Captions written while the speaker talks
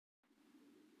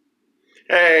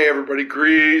Hey everybody,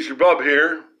 Greaser Bub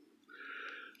here.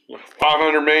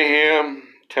 500 Mayhem,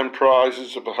 10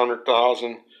 prizes of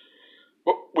 100,000.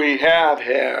 What we have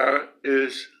here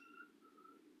is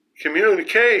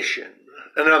communication.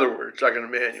 In other words, like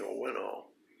an Manuel win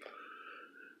all.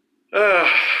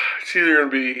 It's either going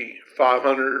to be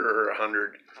 500 or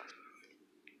 100.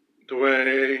 The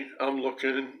way I'm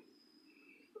looking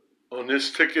on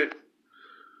this ticket,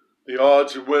 the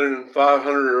odds of winning 500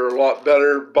 are a lot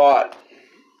better, but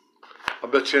I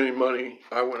bet you any money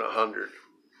I win 100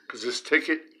 because this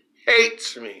ticket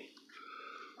hates me.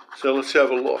 So let's have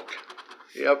a look.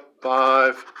 Yep,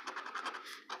 5.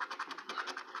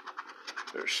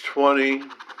 There's 20.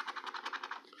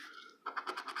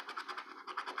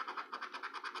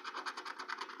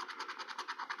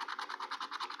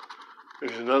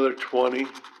 There's another 20.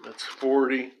 That's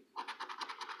 40.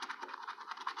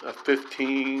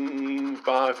 15,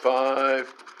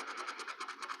 5.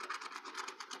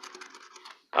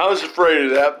 I was afraid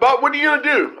of that, but what are you going to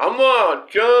do? I'm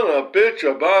not going to bitch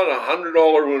about a $100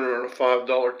 winner on a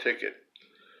 $5 ticket.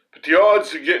 But the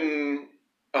odds of getting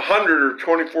 100 or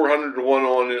 2,400 to 1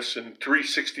 on this and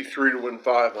 363 to win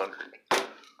 500.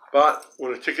 But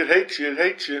when a ticket hates you, it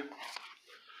hates you.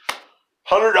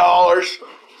 $100. All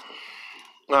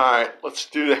right, let's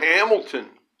do the Hamilton.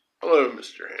 Hello,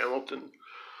 Mr. Hamilton.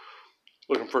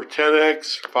 Looking for a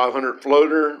 10X, 500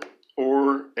 floater,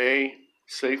 or a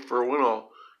safe for a win-all.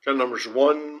 Got numbers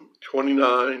 1,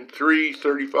 29, 3,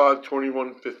 35,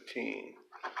 21, 15,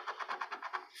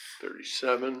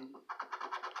 37,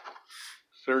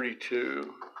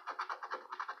 32,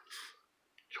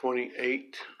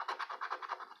 28,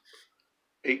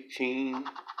 18,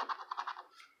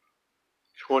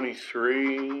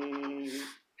 23,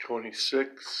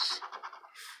 26,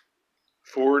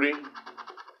 40,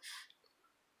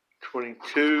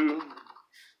 22,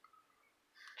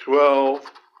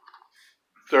 12,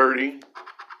 30,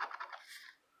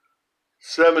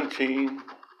 17,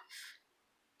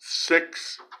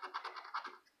 6,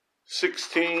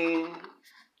 16,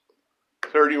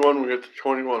 31, we got the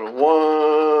 21, a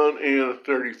 1, and a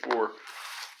 34.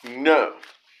 No.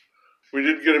 We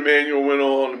did get a Manuel win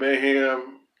on the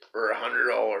Mayhem for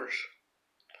 $100.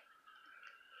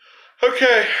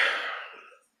 Okay.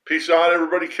 Peace out,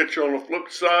 everybody. Catch you on the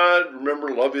flip side. Remember,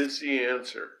 love is the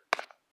answer.